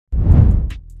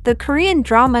the Korean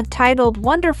drama titled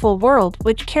Wonderful World,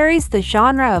 which carries the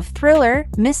genre of thriller,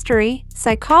 mystery,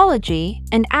 psychology,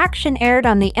 and action, aired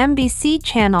on the MBC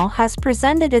channel, has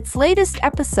presented its latest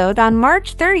episode on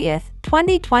March 30th,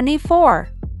 2024.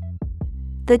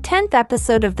 The 10th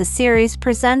episode of the series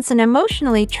presents an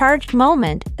emotionally charged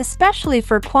moment, especially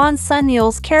for Kwon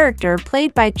Sun-yeol's character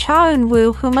played by Cha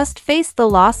Eun-woo, who must face the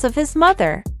loss of his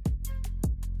mother.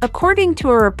 According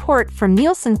to a report from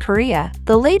Nielsen Korea,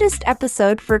 the latest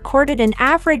episode recorded an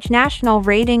average national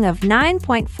rating of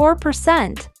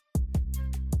 9.4%.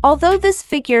 Although this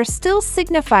figure still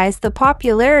signifies the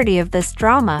popularity of this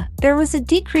drama, there was a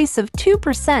decrease of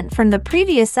 2% from the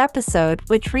previous episode,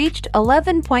 which reached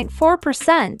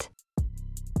 11.4%.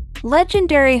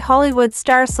 Legendary Hollywood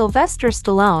star Sylvester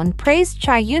Stallone praised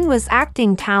Cha Eun-woo's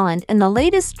acting talent in the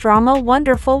latest drama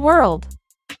Wonderful World.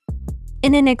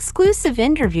 In an exclusive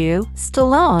interview,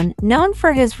 Stallone, known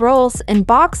for his roles in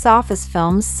box office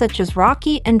films such as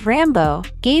Rocky and Rambo,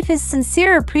 gave his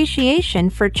sincere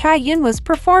appreciation for Cha Eun-woo's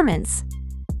performance.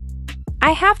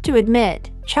 "I have to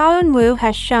admit, Cha Eun-woo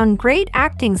has shown great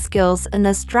acting skills in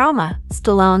this drama,"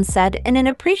 Stallone said in an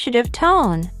appreciative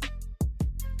tone.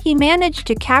 "He managed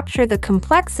to capture the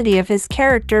complexity of his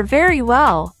character very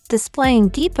well, displaying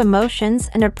deep emotions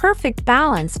and a perfect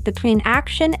balance between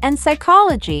action and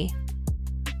psychology.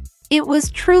 It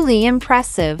was truly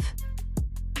impressive."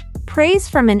 Praise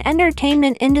from an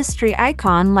entertainment industry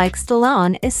icon like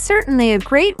Stallone is certainly a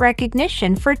great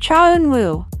recognition for Cha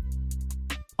Eun-woo.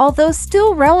 Although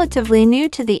still relatively new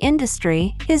to the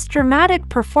industry, his dramatic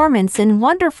performance in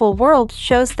Wonderful World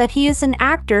shows that he is an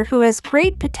actor who has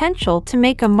great potential to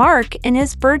make a mark in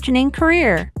his burgeoning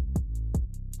career.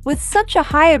 With such a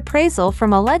high appraisal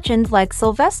from a legend like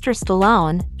Sylvester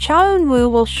Stallone, Cha Eun-woo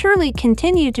will surely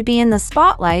continue to be in the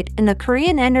spotlight in the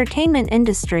Korean entertainment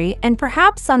industry and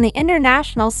perhaps on the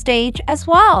international stage as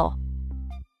well.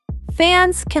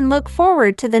 Fans can look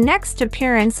forward to the next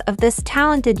appearance of this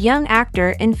talented young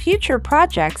actor in future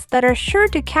projects that are sure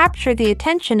to capture the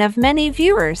attention of many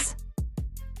viewers.